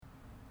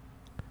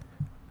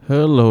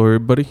Hello,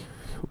 everybody.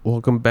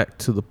 Welcome back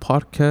to the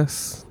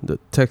podcast, the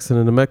Texan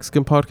and the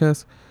Mexican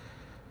podcast.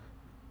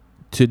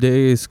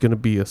 Today is going to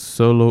be a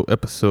solo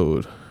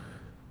episode.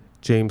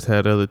 James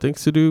had other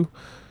things to do,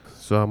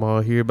 so I'm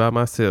all here by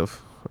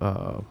myself.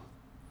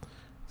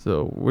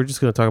 So we're just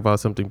going to talk about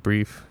something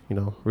brief,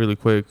 really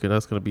quick, and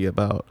that's going to be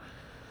about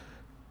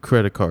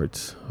credit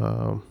cards.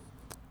 I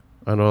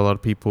know a lot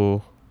of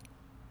people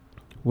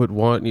would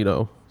want,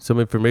 some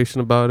information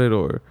about it,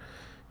 or,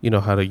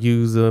 how to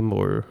use them,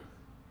 or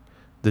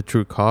the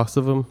true cost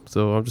of them.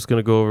 So I'm just going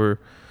to go over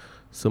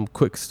some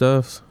quick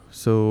stuff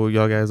so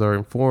y'all guys are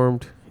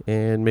informed,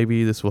 and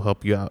maybe this will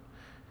help you out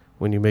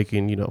when you're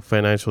making,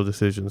 financial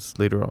decisions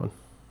later on.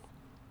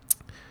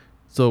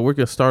 So we're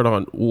going to start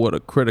on what a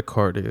credit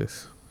card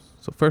is.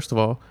 So first of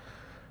all,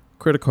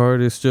 credit card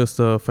is just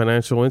a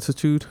financial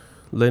institute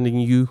lending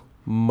you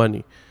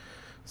money.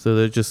 So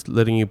they're just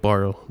letting you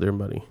borrow their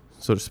money,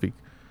 so to speak.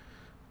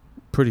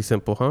 Pretty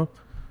simple, huh?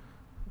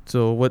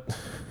 So what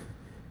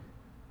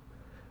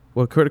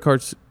credit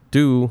cards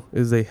do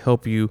is they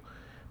help you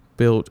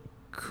build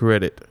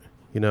credit,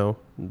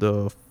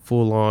 the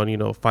full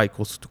on,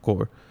 FICO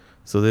score.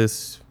 So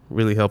this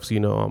really helps,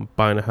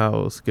 buying a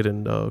house,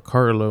 getting a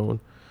car loan,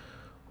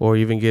 or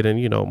even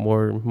getting,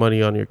 more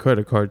money on your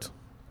credit cards.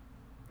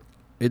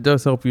 It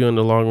does help you in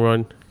the long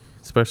run,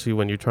 especially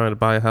when you're trying to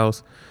buy a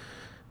house.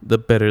 The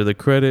better the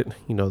credit,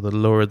 the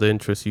lower the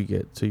interest you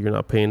get. So you're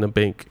not paying the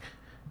bank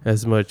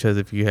as much as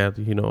if you had,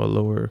 a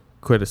lower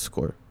credit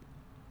score.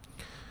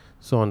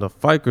 So on the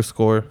FICO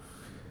score,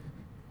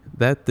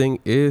 that thing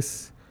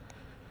is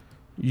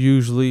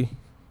usually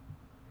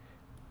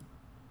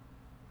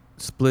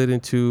split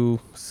into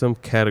some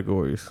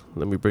categories.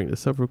 Let me bring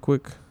this up real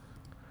quick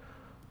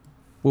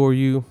for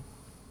you.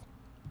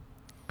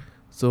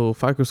 So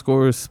FICO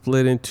score is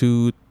split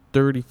into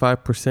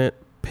 35%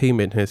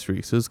 payment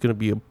history. So it's going to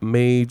be a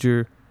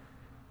major,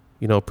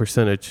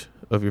 percentage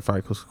of your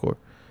FICO score.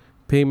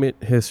 Payment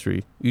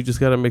history. You just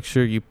got to make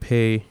sure you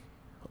pay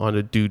on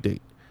a due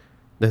date.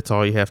 That's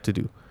all you have to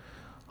do.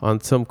 On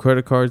some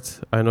credit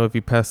cards, I know if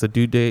you pass the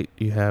due date,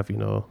 you have,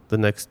 the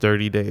next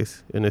 30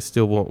 days, and it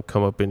still won't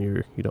come up in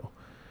your,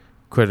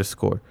 credit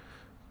score.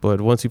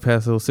 But once you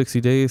pass those 60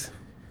 days,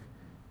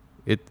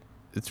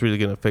 it's really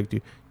going to affect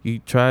you. You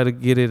try to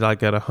get it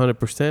like at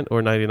 100%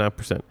 or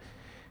 99%.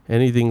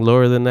 Anything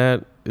lower than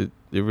that, it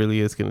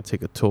really is going to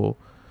take a toll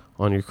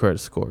on your credit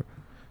score.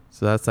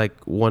 So that's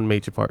like one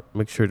major part.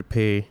 Make sure to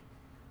pay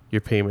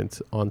your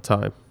payments on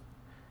time.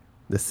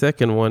 The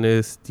second one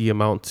is the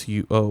amount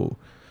you owe.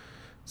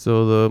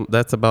 So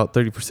that's about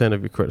 30%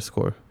 of your credit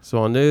score. So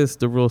on this,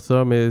 the rule of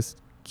thumb is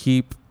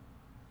keep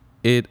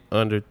it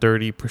under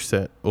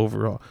 30%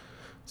 overall.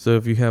 So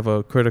if you have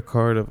a credit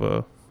card of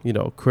a,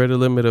 credit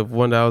limit of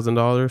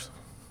 $1,000,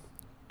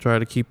 try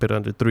to keep it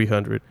under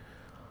 $300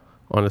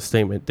 on a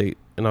statement date.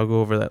 And I'll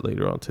go over that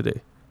later on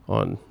today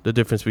on the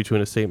difference between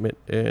a statement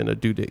and a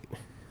due date.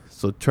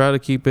 So try to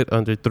keep it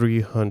under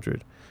 $300.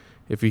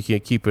 If you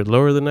can keep it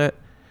lower than that,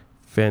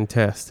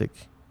 fantastic.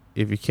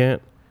 If you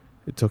can't,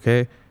 it's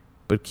okay,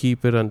 but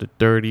keep it under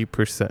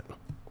 30%.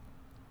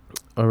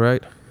 All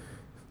right.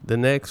 The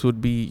next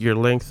would be your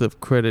length of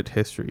credit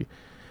history.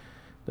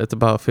 That's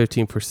about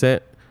 15%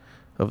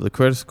 of the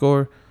credit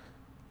score.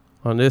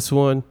 On this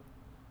one,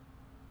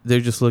 they're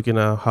just looking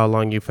at how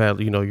long you've had,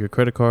 your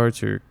credit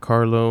cards, your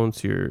car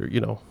loans, your,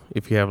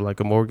 if you have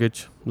like a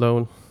mortgage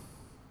loan.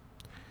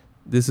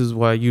 This is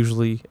why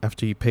usually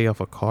after you pay off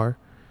a car,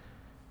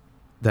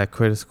 that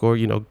credit score,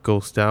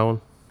 goes down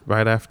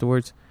right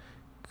afterwards,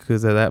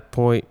 because at that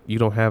point you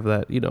don't have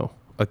that,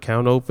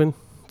 account open.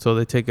 So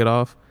they take it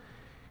off,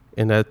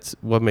 and that's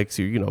what makes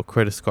your,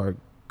 credit score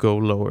go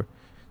lower.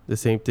 The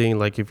same thing,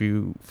 like if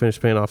you finish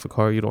paying off a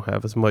car, you don't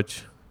have as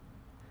much,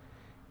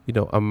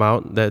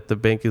 amount that the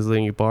bank is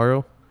letting you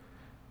borrow,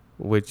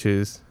 which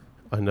is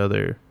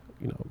another,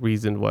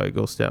 reason why it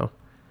goes down.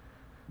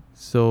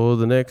 So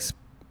the next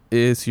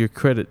is your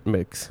credit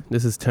mix.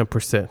 This is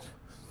 10%.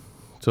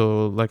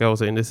 So like I was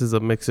saying, this is a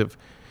mix of,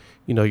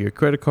 your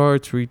credit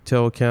cards,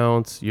 retail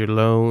accounts, your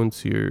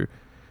loans, your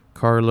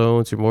car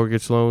loans, your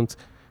mortgage loans.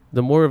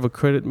 The more of a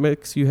credit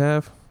mix you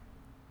have,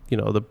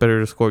 the better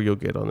the score you'll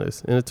get on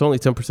this. And it's only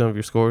 10% of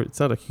your score. It's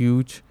not a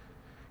huge,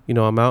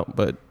 amount,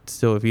 but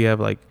still, if you have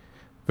like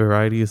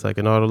varieties like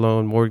an auto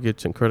loan,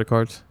 mortgage, and credit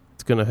cards,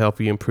 it's going to help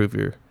you improve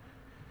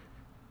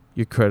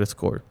your credit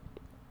score.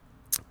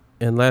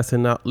 And last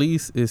and not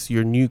least is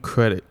your new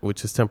credit,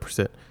 which is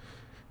 10%.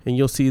 And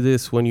you'll see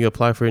this when you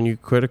apply for a new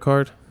credit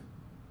card.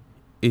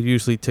 It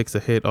usually takes a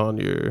hit on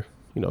your,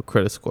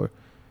 credit score.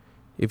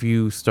 If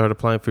you start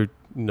applying for,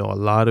 a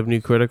lot of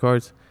new credit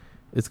cards,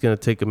 it's going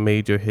to take a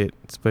major hit,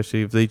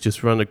 especially if they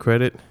just run the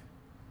credit.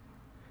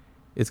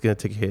 It's going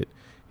to take a hit.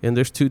 And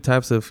there's two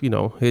types of,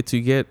 hits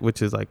you get,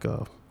 which is like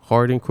a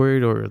hard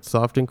inquiry or a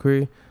soft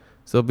inquiry.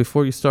 So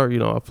before you start,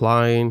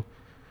 applying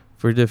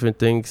for different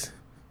things,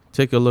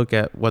 take a look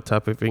at what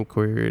type of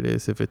inquiry it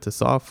is, if it's a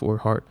soft or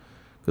hard.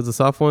 Because the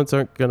soft ones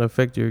aren't going to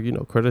affect your,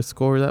 credit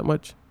score that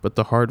much, but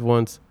the hard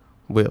ones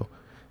will.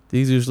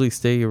 These usually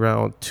stay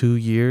around 2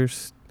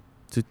 years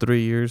to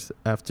 3 years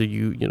after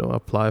you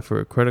apply for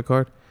a credit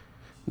card.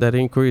 That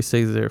inquiry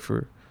stays there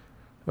for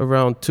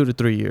around 2 to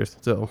 3 years.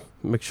 So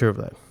make sure of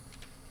that.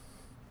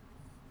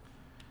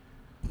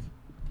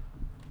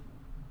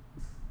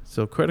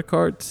 So credit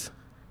cards,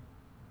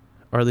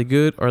 are they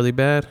good? Are they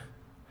bad?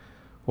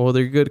 Well,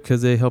 they're good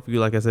because they help you,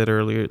 like I said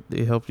earlier,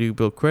 they help you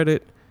build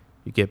credit.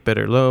 You get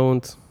better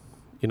loans.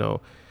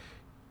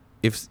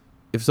 If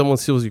someone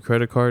steals your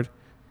credit card,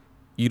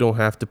 you don't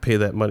have to pay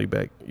that money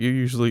back.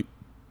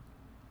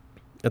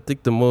 I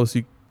think the most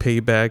you pay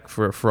back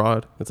for a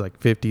fraud, it's like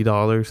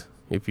 $50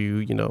 if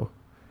you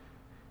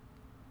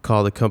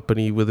call the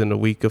company within a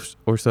week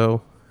or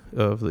so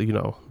of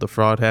the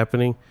fraud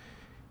happening.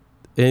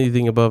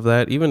 Anything above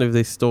that, even if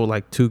they stole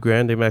like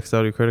 $2,000, they maxed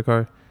out your credit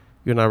card,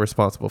 you're not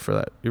responsible for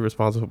that. You're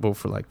responsible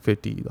for like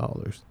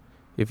 $50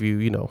 if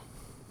you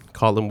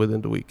call them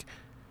within the week.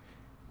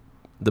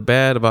 The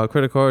bad about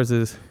credit cards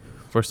is,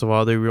 first of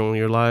all, they ruin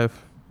your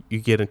life. You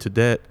get into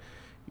debt.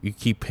 You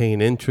keep paying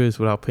interest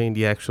without paying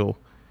the actual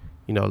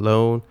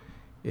loan.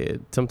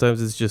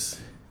 Sometimes it's just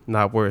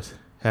not worth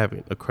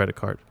having a credit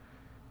card.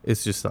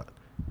 It's just not.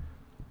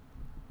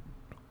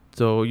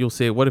 So you'll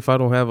say, what if I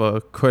don't have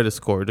a credit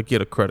score to get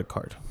a credit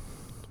card?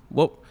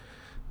 Well,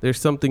 there's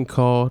something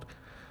called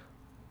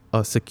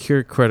a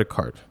secure credit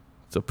card.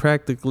 So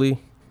practically,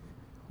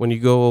 when you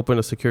go open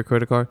a secure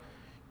credit card,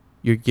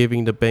 you're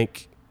giving the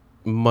bank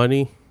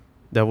money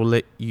that will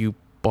let you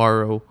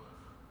borrow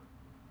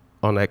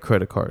on that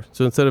credit card.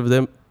 So instead of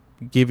them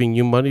giving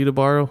you money to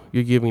borrow,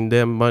 you're giving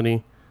them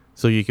money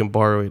so you can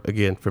borrow it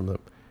again from them,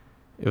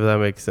 if that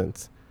makes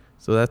sense.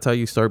 So that's how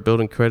you start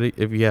building credit.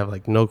 If you have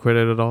like no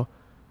credit at all,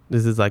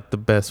 this is like the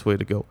best way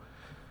to go.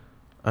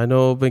 I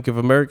know Bank of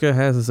America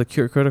has a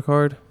secure credit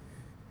card,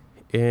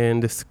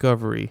 and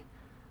Discovery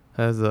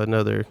has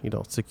another,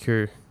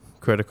 secure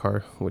credit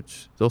card,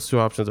 which those two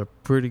options are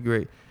pretty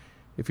great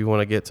if you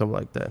want to get something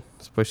like that,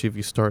 especially if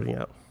you're starting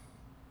out.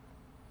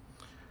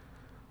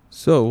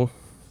 So,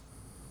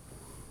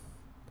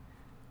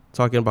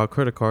 talking about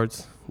credit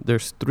cards,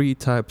 there's 3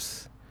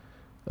 types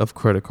of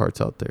credit cards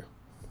out there.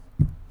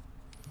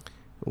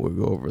 We'll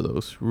go over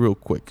those real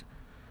quick.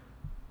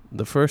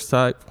 The first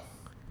type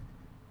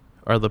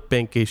are the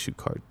bank issue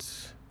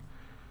cards.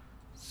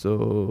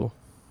 So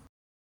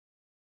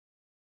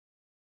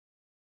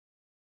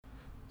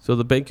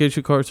the bank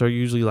issue cards are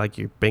usually like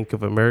your Bank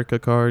of America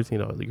cards,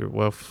 your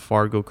Wells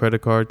Fargo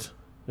credit cards.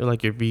 They're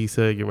like your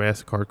Visa, your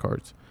MasterCard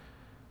cards.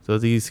 So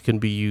these can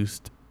be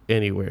used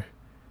anywhere,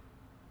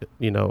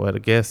 at a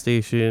gas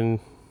station,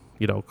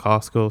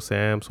 Costco,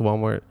 Sam's,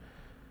 Walmart.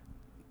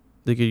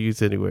 They can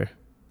use anywhere.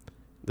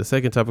 The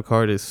second type of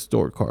card is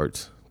store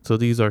cards. So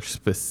these are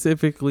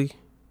specifically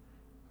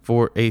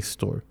for a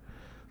store.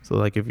 So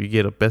like if you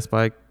get a Best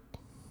Buy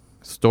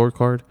store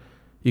card,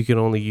 you can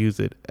only use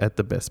it at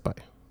the Best Buy.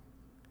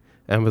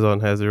 Amazon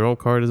has their own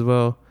card as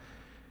well.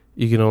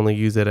 You can only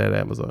use it at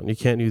Amazon. You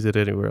can't use it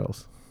anywhere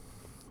else.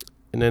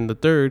 And then the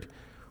third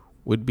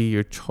would be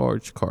your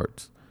charge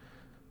cards.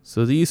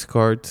 So these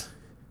cards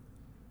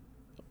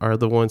are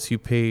the ones you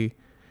pay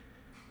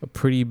a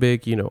pretty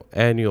big,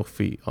 annual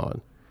fee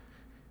on.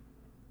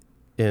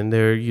 And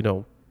they're,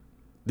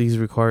 these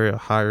require a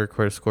higher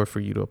credit score for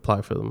you to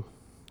apply for them.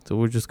 So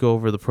we'll just go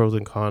over the pros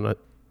and cons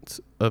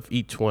of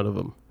each one of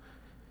them.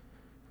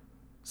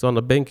 So on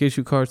the bank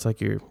issue cards, like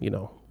your,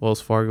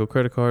 Wells Fargo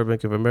credit card,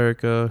 Bank of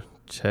America,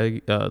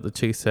 the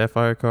Chase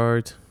Sapphire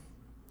cards,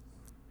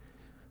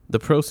 the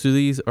pros to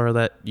these are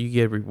that you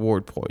get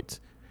reward points.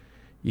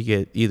 You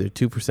get either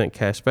 2%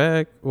 cash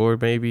back or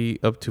maybe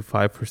up to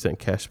 5%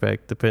 cash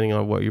back, depending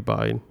on what you're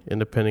buying and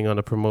depending on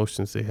the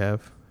promotions they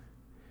have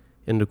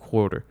in the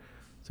quarter.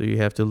 So you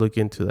have to look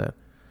into that.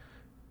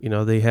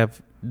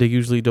 They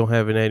usually don't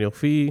have an annual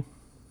fee.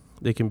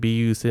 They can be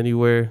used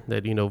anywhere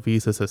that,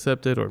 Visa is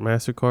accepted or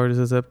MasterCard is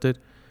accepted.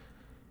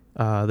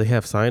 They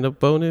have sign-up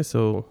bonus.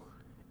 So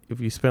if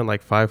you spend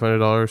like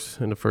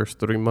 $500 in the first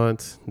 3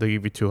 months, they'll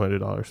give you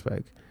 $200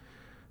 back.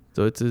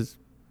 So it's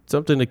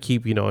something to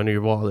keep, in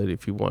your wallet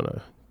if you want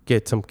to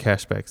get some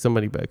cash back, some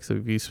money back. So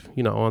if you,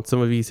 on some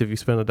of these, if you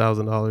spend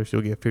 $1,000,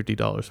 you'll get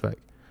 $50 back,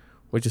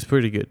 which is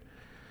pretty good.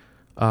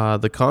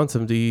 The cons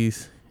of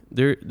these,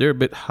 they're a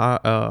bit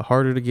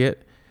harder to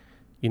get.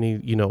 You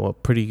need, a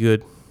pretty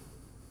good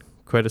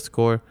credit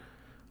score.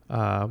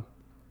 They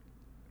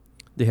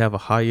have a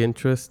high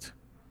interest.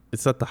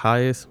 It's not the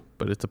highest,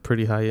 but it's a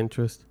pretty high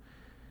interest.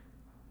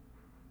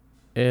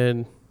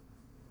 And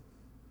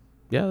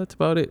yeah, that's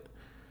about it.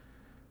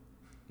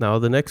 Now,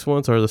 the next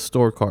ones are the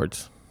store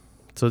cards.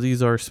 So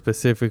these are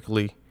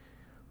specifically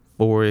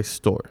for a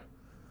store.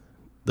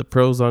 The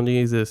pros on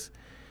these is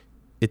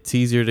it's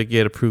easier to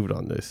get approved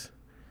on this.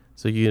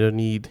 So you don't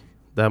need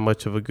that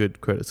much of a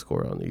good credit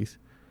score on these.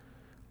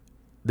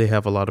 They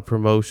have a lot of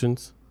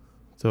promotions.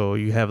 So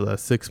you have the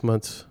 6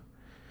 months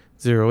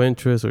zero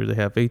interest, or they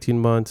have 18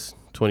 months,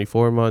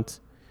 24 months.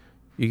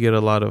 You get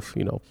a lot of,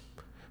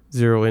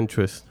 zero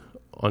interest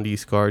on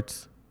these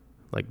cards,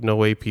 like no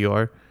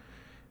APR.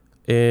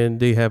 And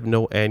they have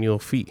no annual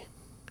fee.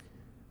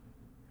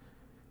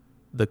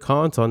 The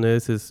cons on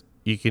this is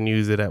you can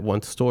use it at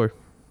one store.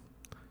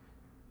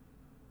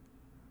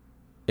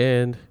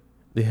 And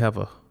they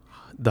have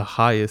the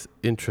highest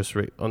interest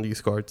rate on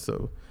these cards.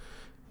 So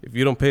if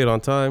you don't pay it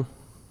on time,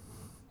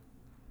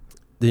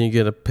 then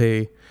you're going to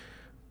pay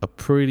a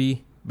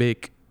pretty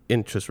big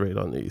interest rate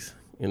on these.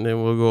 And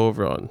then we'll go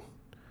over on,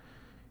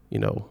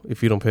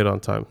 if you don't pay it on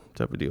time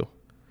type of deal.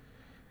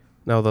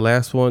 Now, the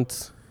last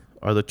ones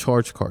are the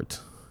charge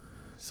cards.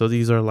 So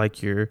these are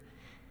like your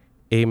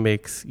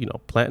Amex,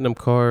 Platinum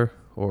card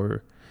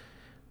or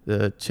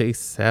the Chase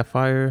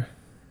Sapphire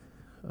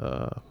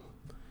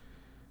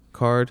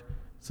card.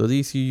 So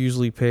these you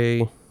usually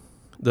pay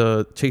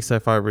the Chase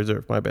Sapphire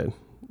Reserve, my bad,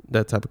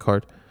 that type of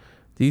card.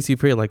 These you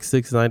pay like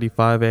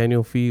 $6.95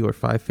 annual fee or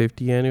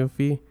 $5.50 annual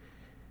fee.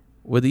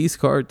 With these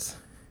cards,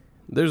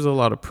 there's a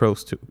lot of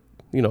pros to,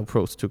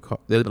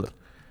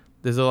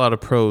 there's a lot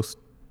of pros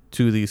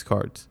to these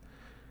cards.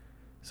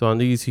 So on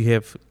these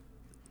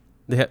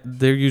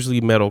they're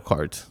usually metal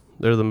cards.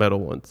 They're the metal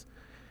ones.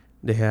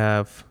 They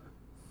have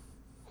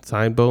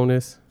sign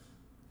bonus,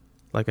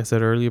 like I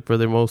said earlier, but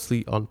they're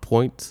mostly on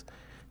points.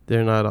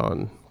 They're not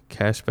on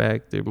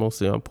cashback. They're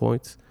mostly on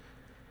points.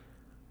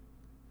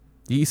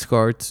 These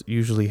cards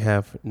usually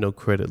have no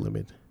credit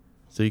limit,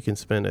 so you can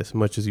spend as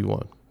much as you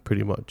want,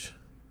 pretty much.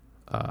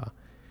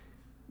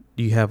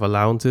 You have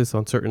allowances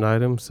on certain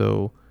items.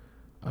 So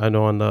I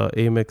know on the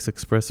Amex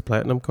Express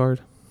Platinum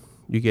card,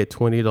 you get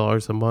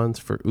 $20 a month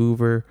for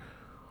Uber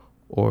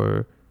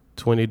or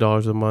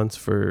 $20 a month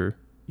for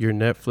your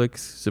Netflix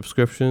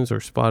subscriptions or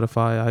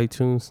Spotify,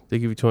 iTunes. They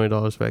give you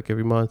 $20 back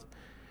every month.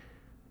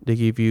 They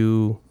give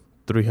you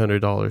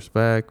 $300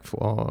 back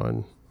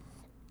on,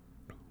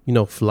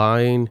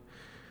 flying.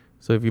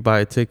 So if you buy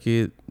a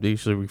ticket, they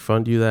usually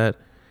refund you that.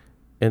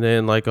 And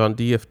then like on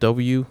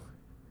DFW,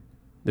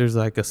 there's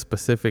like a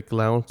specific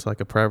lounge, like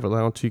a private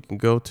lounge you can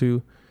go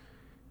to,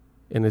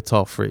 and it's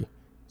all free.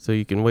 So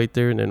you can wait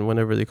there, and then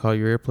whenever they call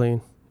your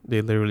airplane,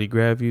 they literally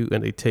grab you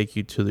and they take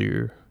you to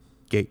your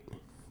gate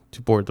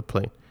to board the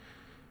plane,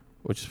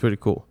 which is pretty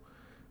cool.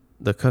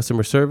 The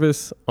customer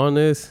service on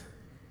this,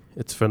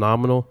 it's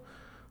phenomenal.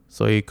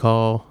 So you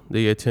call,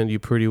 they attend you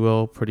pretty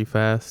well, pretty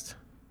fast.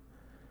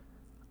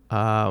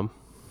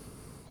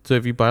 So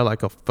if you buy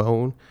like a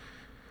phone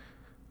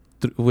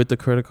with the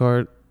credit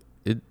card,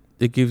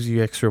 it gives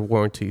you extra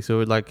warranty.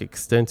 So it like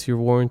extends your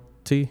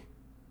warranty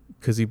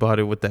because you bought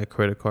it with that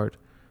credit card.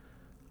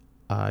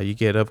 You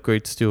get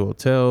upgrades to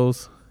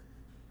hotels,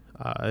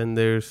 and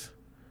there's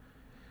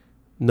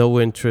no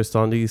interest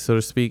on these, so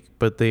to speak,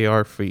 but they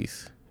are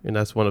fees, and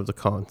that's one of the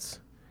cons.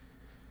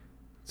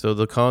 So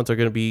the cons are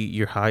going to be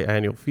your high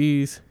annual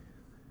fees,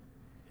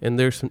 and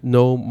there's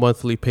no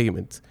monthly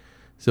payments.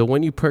 So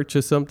when you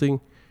purchase something,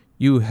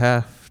 you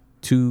have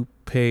to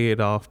pay it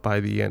off by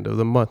the end of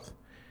the month.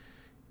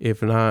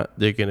 If not,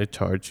 they're going to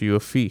charge you a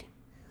fee.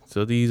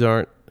 So these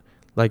aren't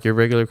like your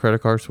regular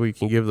credit cards where you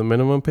can give the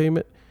minimum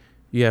payment.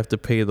 You have to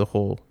pay the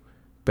whole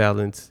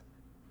balance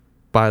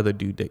by the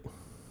due date.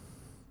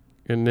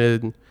 And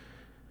then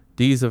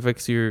these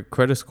affects your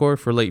credit score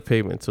for late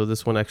payment. So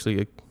this one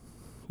actually,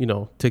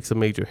 takes a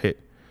major hit.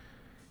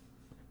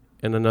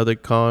 And another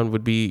con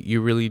would be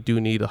you really do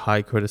need a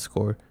high credit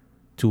score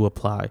to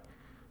apply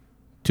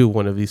to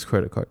one of these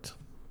credit cards.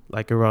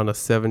 Like around a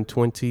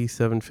 720,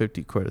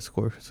 750 credit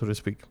score, so to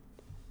speak.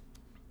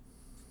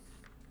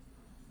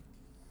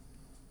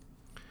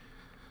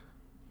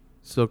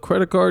 So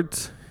credit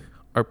cards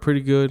are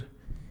pretty good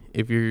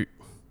if you're,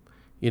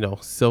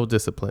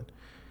 self-disciplined.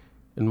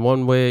 In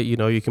one way,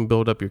 you can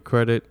build up your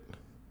credit,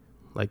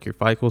 like your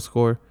FICO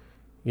score,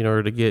 in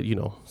order to get,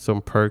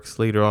 some perks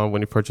later on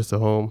when you purchase a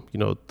home,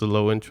 the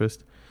low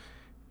interest.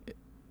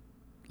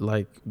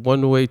 Like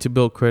one way to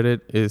build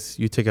credit is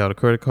you take out a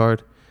credit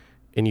card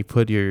and you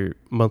put your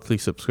monthly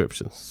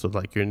subscriptions. So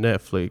like your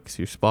Netflix,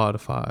 your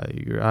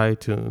Spotify, your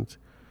iTunes,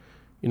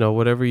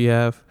 whatever you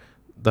have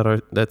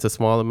that's a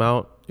small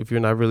amount. If you're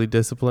not really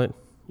disciplined,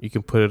 you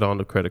can put it on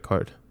the credit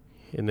card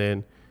and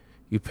then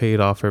you pay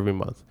it off every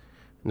month.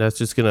 And that's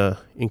just going to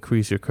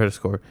increase your credit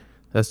score.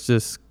 That's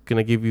just going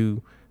to give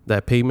you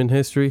that payment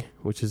history,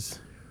 which is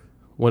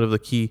one of the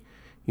key,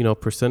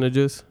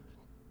 percentages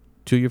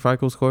to your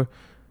FICO score,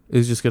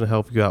 is just going to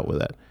help you out with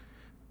that.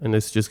 And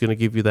it's just going to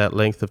give you that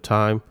length of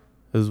time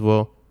as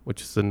well,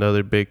 which is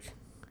another big,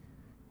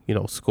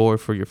 score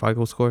for your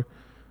FICO score.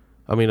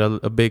 I mean,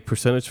 a big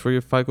percentage for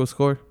your FICO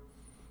score.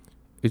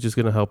 It's just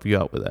going to help you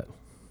out with that.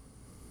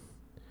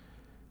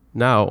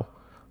 Now,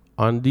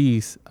 on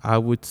these, I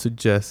would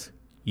suggest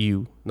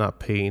you not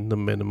paying the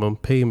minimum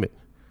payment.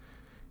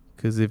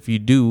 Because if you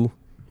do,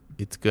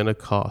 it's going to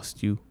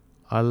cost you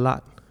a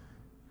lot.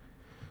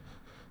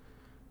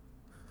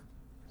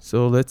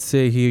 So let's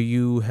say here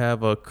you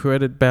have a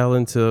credit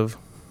balance of,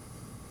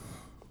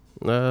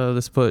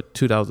 let's put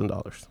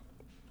 $2,000.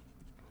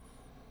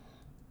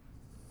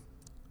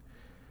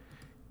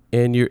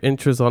 And your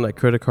interest on that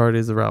credit card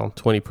is around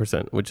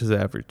 20%, which is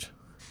average.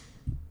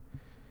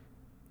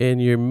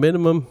 And your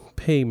minimum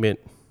payment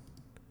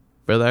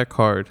for that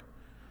card,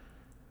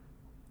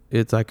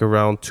 it's like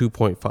around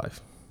 2.5,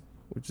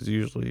 which is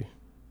usually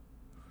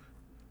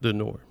the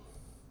norm.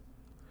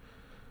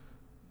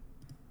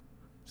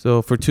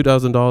 So for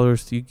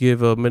 $2,000, you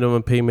give a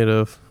minimum payment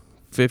of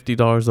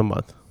 $50 a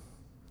month.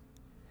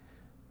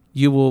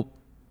 You will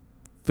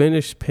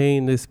finish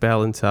paying this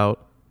balance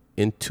out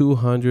in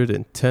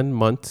 210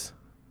 months,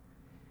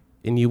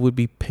 and you would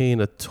be paying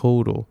a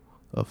total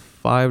of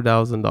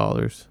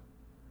 $5,000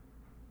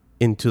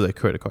 into that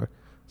credit card.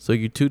 So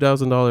your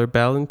 $2,000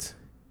 balance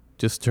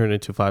just turned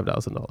into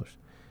 $5,000.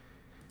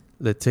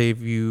 Let's say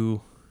if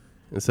you,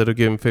 instead of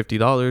giving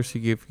 $50,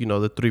 you give,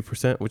 the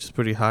 3%, which is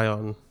pretty high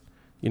on,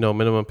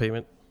 minimum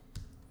payment,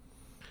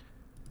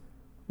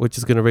 which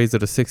is going to raise it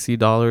to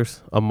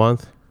 $60 a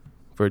month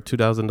for a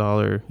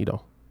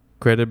 $2,000,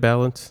 credit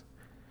balance.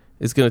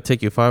 It's going to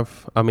take you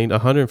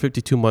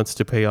 152 months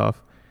to pay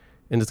off,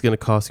 and it's going to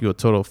cost you a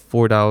total of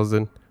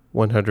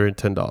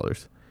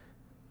 $4,110.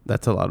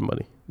 That's a lot of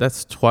money.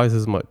 That's twice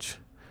as much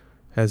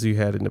as you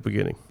had in the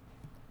beginning.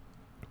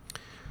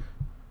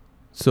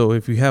 So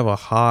if you have a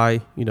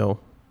high,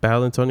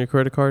 balance on your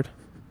credit card,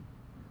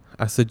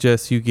 I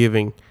suggest you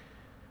giving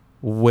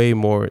way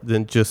more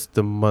than just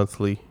the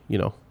monthly,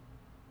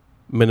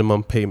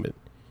 minimum payment.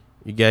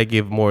 You got to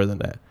give more than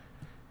that.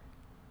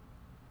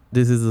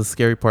 This is the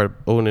scary part of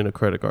owning a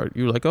credit card.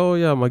 You're like, oh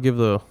yeah, I'm going to give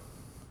the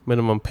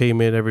minimum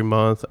payment every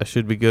month. I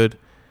should be good.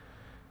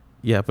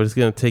 Yeah, but it's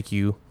going to take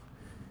you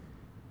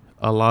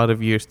a lot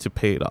of years to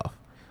pay it off.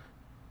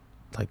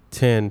 Like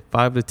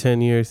 5 to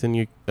 10 years, and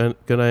you're going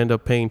to end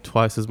up paying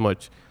twice as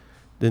much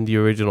than the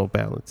original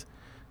balance.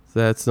 So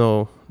that's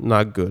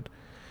not good.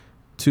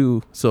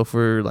 2, so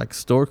for like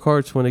store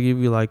cards, when they give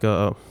you like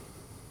a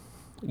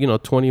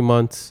 20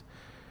 months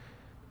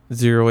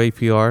 0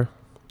 APR,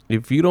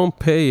 if you don't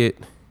pay it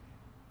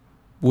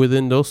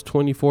within those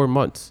 24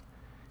 months,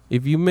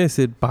 if you miss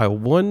it by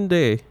one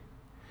day,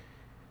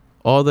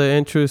 all the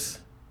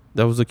interest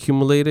that was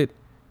accumulated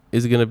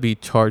is going to be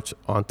charged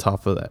on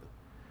top of that.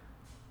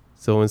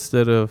 So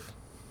instead of,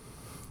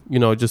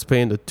 just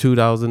paying the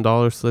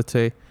 $2,000, let's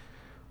say,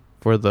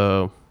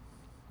 for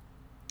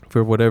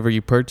whatever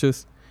you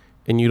purchase,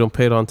 and you don't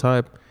pay it on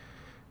time,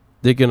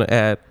 they're going to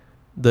add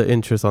the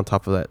interest on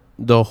top of that,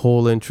 the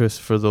whole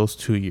interest for those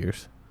 2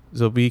 years.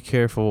 So be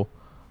careful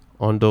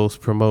on those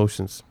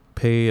promotions.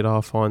 Pay it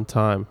off on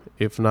time.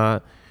 If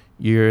not,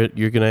 you're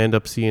going to end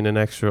up seeing an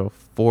extra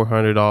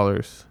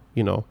 $400,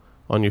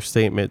 on your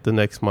statement the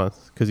next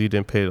month because you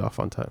didn't pay it off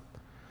on time.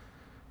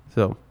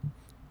 So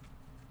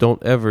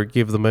don't ever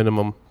give the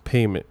minimum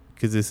payment,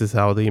 because this is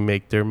how they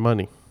make their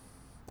money.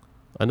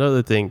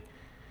 Another thing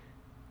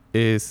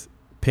is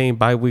paying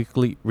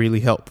bi-weekly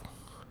really help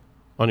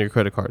on your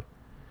credit card.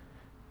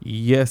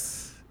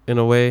 Yes, in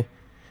a way,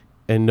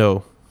 and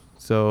no.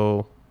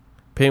 So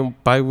paying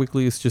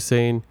bi-weekly is just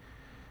saying,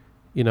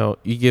 you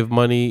give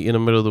money in the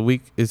middle of the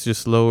week. It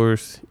just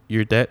lowers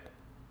your debt,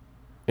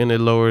 and it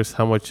lowers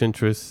how much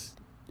interest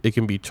it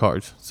can be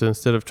charged. So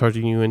instead of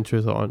charging you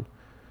interest on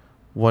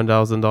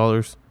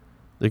 $1,000,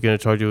 they're going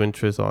to charge you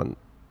interest on,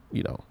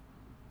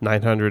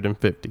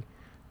 $950.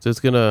 So it's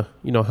going to,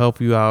 help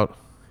you out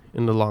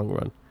in the long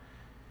run.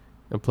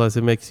 And plus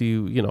it makes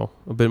you,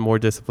 a bit more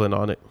disciplined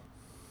on it.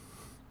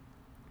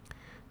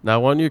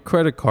 Now on your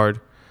credit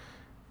card,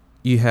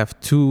 you have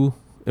 2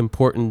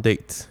 important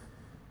dates.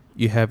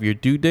 You have your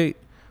due date,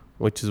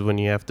 which is when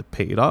you have to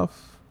pay it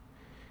off.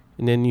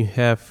 And then you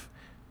have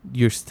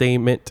your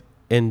statement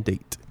end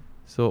date.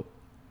 So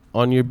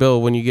on your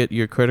bill, when you get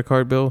your credit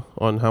card bill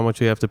on how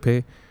much you have to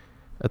pay,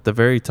 at the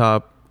very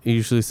top, it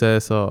usually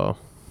says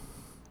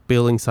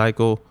billing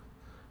cycle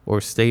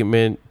or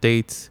statement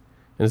dates,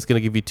 and it's going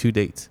to give you 2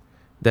 dates.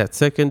 That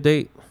second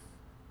date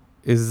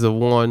is the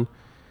one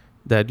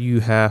that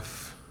you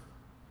have,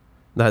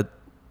 that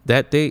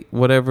date,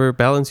 whatever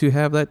balance you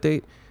have that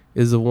date,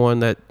 is the one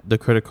that the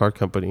credit card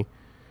company,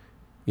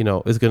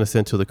 is going to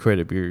send to the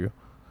credit bureau.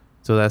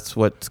 So that's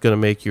what's going to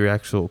make your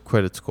actual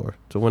credit score.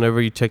 So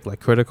whenever you check like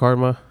Credit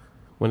Karma,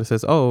 when it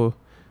says, oh,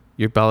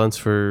 your balance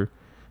for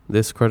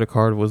this credit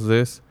card was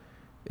this,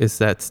 it's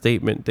that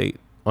statement date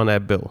on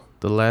that bill.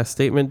 The last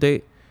statement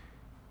date,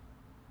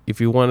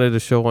 if you wanted to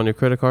show on your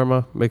Credit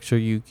Karma, make sure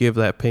you give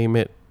that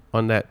payment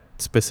on that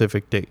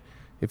specific date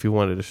if you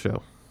wanted to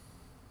show.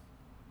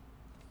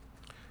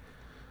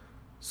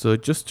 So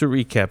just to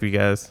recap, you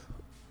guys,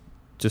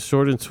 just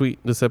short and sweet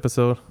this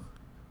episode,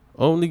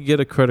 only get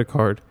a credit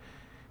card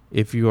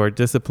if you are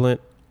disciplined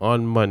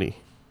on money.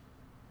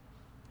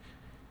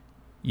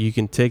 You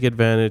can take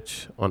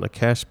advantage on the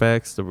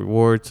cashbacks, the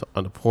rewards,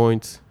 on the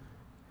points,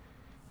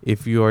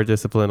 if you are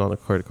disciplined on the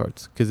credit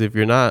cards. Because if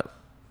you're not,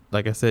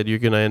 like I said, you're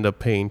going to end up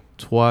paying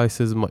twice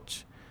as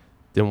much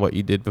than what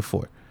you did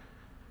before.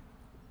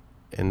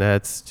 And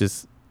that's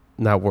just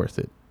not worth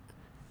it.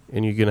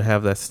 And you're going to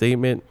have that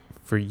statement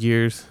for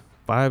years,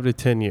 5 to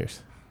 10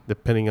 years,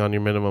 depending on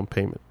your minimum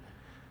payment,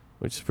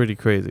 which is pretty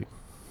crazy.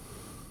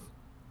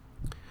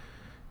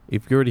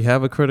 If you already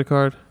have a credit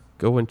card,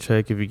 go and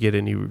check if you get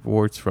any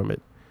rewards from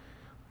it,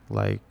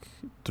 like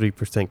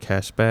 3%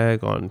 cash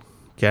back on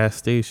gas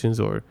stations,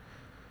 or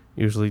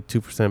usually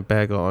 2%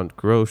 back on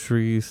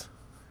groceries.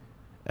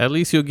 At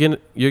least you're gonna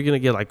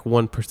get like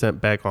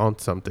 1% back on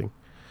something.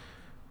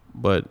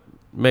 But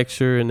make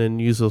sure and then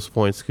use those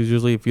points, because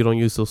usually if you don't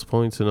use those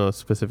points in a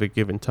specific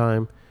given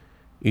time,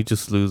 you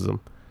just lose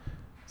them.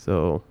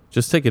 So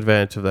just take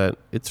advantage of that.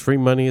 It's free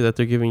money that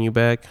they're giving you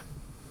back.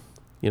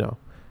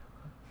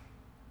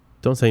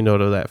 Don't say no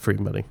to that free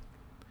money.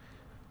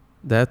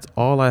 That's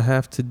all I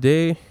have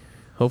today.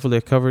 Hopefully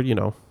I covered,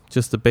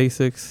 just the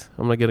basics.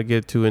 I'm not going to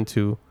get too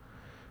into,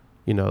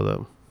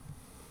 the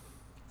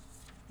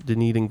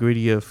neat and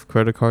gritty of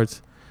credit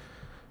cards.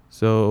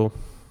 So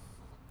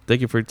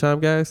thank you for your time,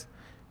 guys,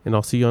 and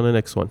I'll see you on the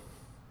next one.